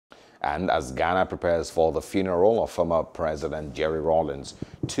And as Ghana prepares for the funeral of former President Jerry Rawlings,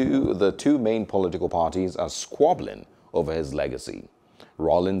 the two main political parties are squabbling over his legacy.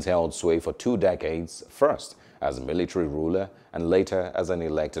 Rawlings held sway for 2 decades, first as military ruler and later as an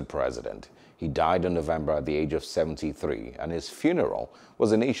elected president. He died in November at the age of 73, and his funeral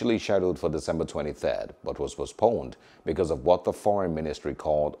was initially scheduled for December 23rd, but was postponed because of what the Foreign Ministry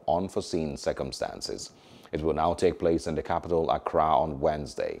called unforeseen circumstances. It will now take place in the capital, Accra, on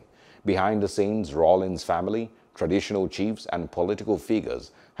Wednesday. Behind the scenes, Rawlings' family, traditional chiefs and political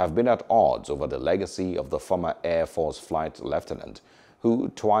figures have been at odds over the legacy of the former Air Force flight lieutenant, who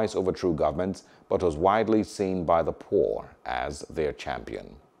twice overthrew governments but was widely seen by the poor as their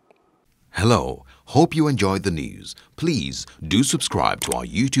champion. Hello, hope you enjoyed the news. Please do subscribe to our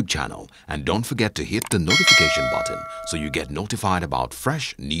YouTube channel and don't forget to hit the notification button so you get notified about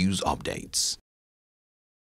fresh news updates.